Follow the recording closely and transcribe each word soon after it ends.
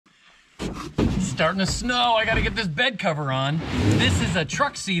It's starting to snow. I gotta get this bed cover on. This is a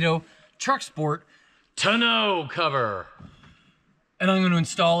TruXedo TruXport tonneau cover. And I'm gonna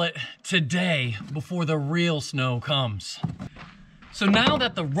install it today before the real snow comes. So now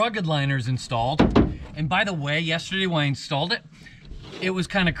that the rugged liner is installed, and by the way, yesterday when I installed it, it was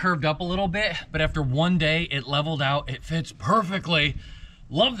kind of curved up a little bit, but after one day, it leveled out. It fits perfectly.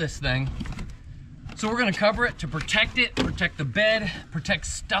 Love this thing. So we're gonna cover it to protect it, protect the bed, protect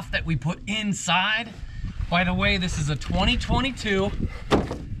stuff that we put inside. By the way, this is a 2022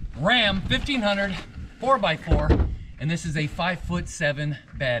 Ram 1500 4x4, and this is a 5'7"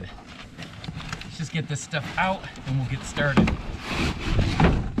 bed. Let's just get this stuff out and we'll get started.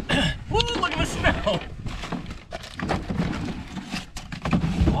 Woo, look at the snow.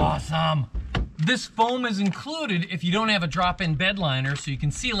 Awesome. This foam is included if you don't have a drop-in bed liner, so you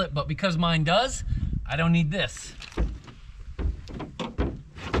can seal it, but because mine does, I don't need this.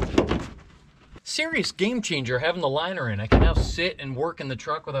 Serious game changer having the liner in. I can now sit and work in the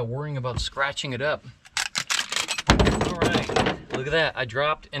truck without worrying about scratching it up. All right, look at that. I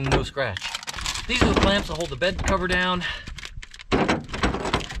dropped and no scratch. These are the clamps that hold the bed cover down.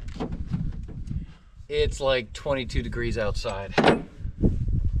 It's like 22 degrees outside.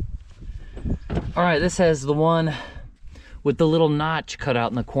 All right, this has the one with the little notch cut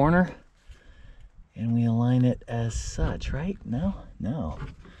out in the corner. And we align it as such, right? No, no.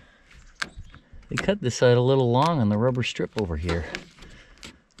 They cut this side a little long on the rubber strip over here.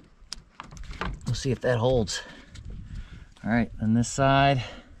 We'll see if that holds. All right, on this side,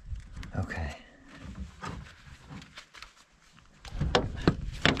 okay.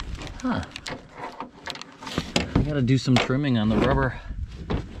 Huh. I gotta do some trimming on the rubber.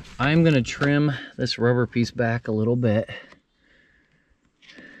 I'm gonna trim this rubber piece back a little bit.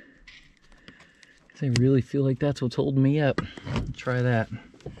 I really feel like that's what's holding me up. Try that.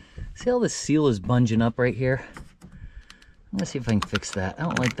 See how this seal is bunging up right here? I'm gonna see if I can fix that. I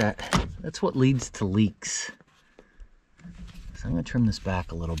don't like that. That's what leads to leaks. So I'm gonna trim this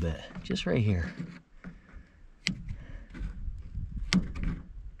back a little bit, just right here.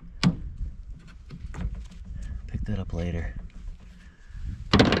 Pick that up later.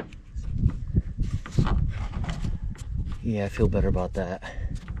 Yeah, I feel better about that.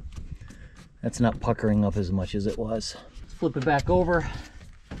 That's not puckering up as much as it was. Let's flip it back over.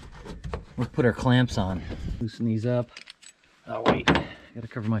 We'll put our clamps on. Loosen these up. Oh wait, gotta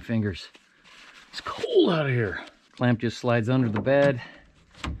cover my fingers. It's cold out of here. Clamp just slides under the bed.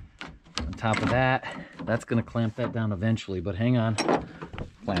 On top of that, that's gonna clamp that down eventually, but hang on.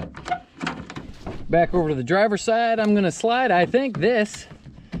 Clamp. Back over to the driver's side, I'm gonna slide, I think, this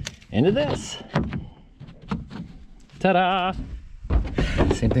into this. Ta-da!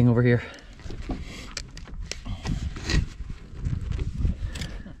 Same thing over here.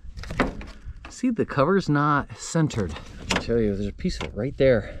 See, the cover's not centered. I'll tell you, there's a piece of it right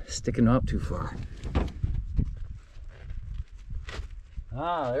there sticking up too far.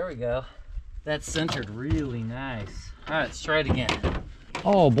 Ah, there we go. That's centered really nice. All right, let's try it again.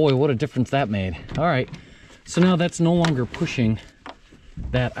 Oh boy, what a difference that made. All right, so now that's no longer pushing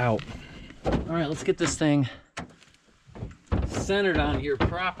that out. All right, let's get this thing centered on here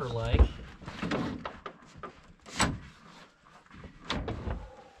proper like.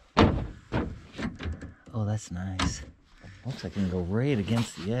 Oh, that's nice. Looks like I can go right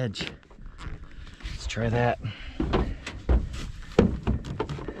against the edge. Let's try that.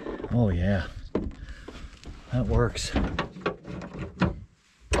 Oh yeah, that works.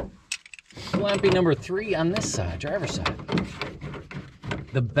 Clamping number 3 on this side, driver's side.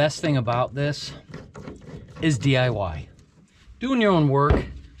 The best thing about this is DIY. Doing your own work,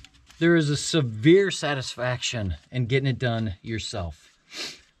 there is a severe satisfaction in getting it done yourself.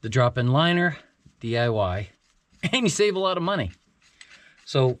 The drop-in liner, DIY, and you save a lot of money.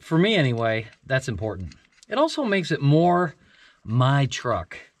 So for me anyway, that's important. It also makes it more my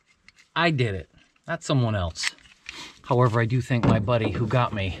truck. I did it, not someone else. However, I do thank my buddy who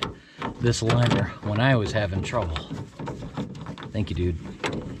got me this liner when I was having trouble. Thank you, dude.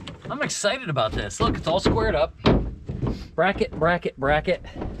 I'm excited about this. Look, it's all squared up. Bracket, bracket, bracket.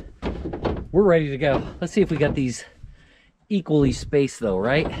 We're ready to go. Let's see if we got these equally spaced though,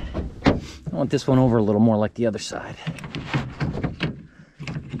 right? I want this one over a little more like the other side.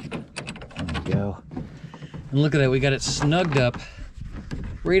 There we go. And look at that, we got it snugged up,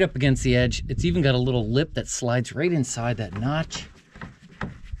 right up against the edge. It's even got a little lip that slides right inside that notch.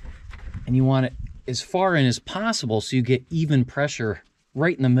 And you want it as far in as possible so you get even pressure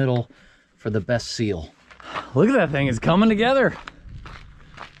right in the middle for the best seal. Look at that thing, it's coming together.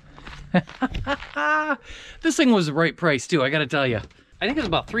 This thing was the right price too, I gotta tell you. I think it's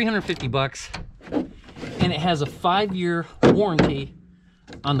about 350 bucks. And it has a 5-year warranty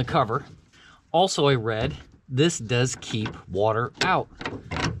on the cover. Also, I read this does keep water out.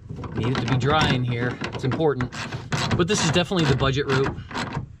 Need it to be dry in here. It's important. But this is definitely the budget route.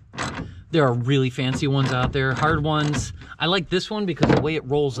 There are really fancy ones out there, hard ones. I like this one because the way it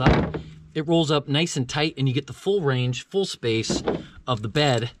rolls up nice and tight, and you get the full range, full space of the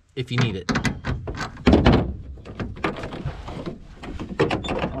bed if you need it.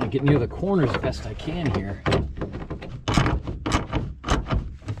 I want to get near the corners as best I can here.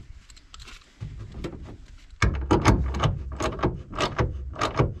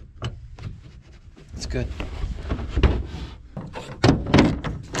 That's good.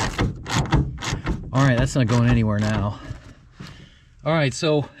 All right, that's not going anywhere now. All right,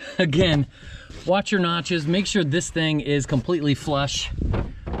 so again, watch your notches. Make sure this thing is completely flush,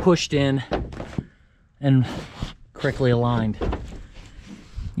 pushed in, and correctly aligned.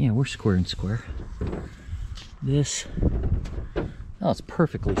 Yeah, we're square and square. This, oh, it's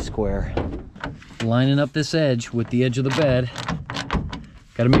perfectly square. Lining up this edge with the edge of the bed.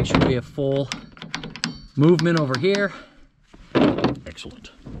 Got to make sure we have full movement over here.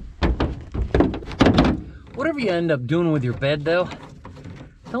 Excellent. Whatever you end up doing with your bed though,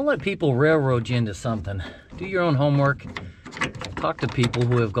 don't let people railroad you into something. Do your own homework. Talk to people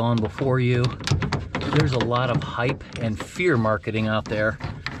who have gone before you. There's a lot of hype and fear marketing out there.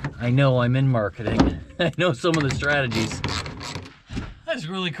 I know, I'm in marketing. I know some of the strategies. That's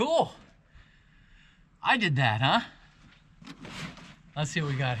really cool. I did that, huh? Let's see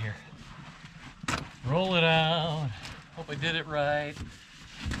what we got here. Roll it out. Hope I did it right.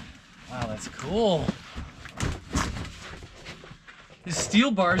 Wow, that's cool. The steel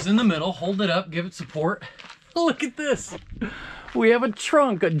bars in the middle, hold it up, give it support. Look at this. We have a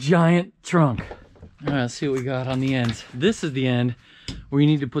trunk, a giant trunk. All right, let's see what we got on the ends. This is the end where you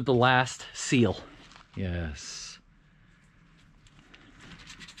need to put the last seal. Yes.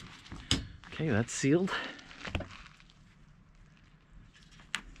 Okay, that's sealed.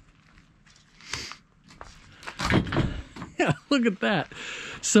 Yeah, look at that.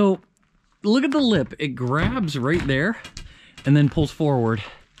 So look at the lip. It grabs right there and then pulls forward.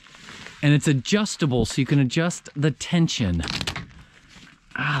 And it's adjustable, so you can adjust the tension.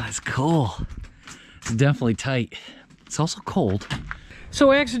 Ah, that's cool. It's definitely tight. It's also cold.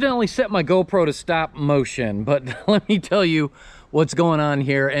 So I accidentally set my GoPro to stop motion, but let me tell you what's going on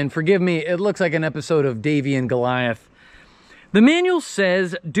here. And forgive me, it looks like an episode of Davey and Goliath. The manual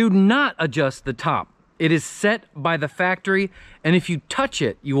says do not adjust the top. It is set by the factory, and if you touch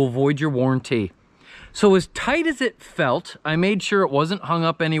it, you will void your warranty. So as tight as it felt, I made sure it wasn't hung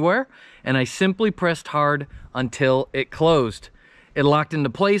up anywhere, and I simply pressed hard until it closed. It locked into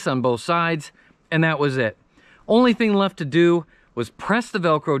place on both sides, and that was it. Only thing left to do was press the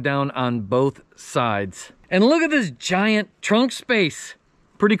Velcro down on both sides. And look at this giant trunk space.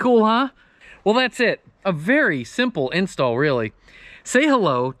 Pretty cool, huh? Well, that's it. A very simple install, really. Say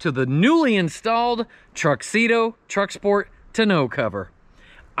hello to the newly installed TruXedo TruXport tonneau cover.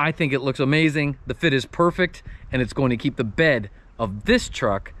 I think it looks amazing. The fit is perfect, and it's going to keep the bed of this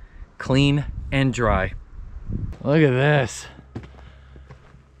truck clean and dry. Look at this.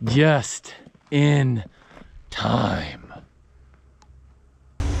 Just in time.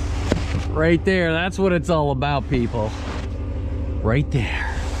 Right there, that's what it's all about, people. Right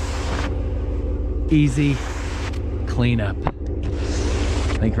there. Easy cleanup.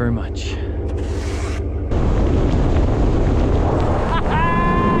 Thank you very much.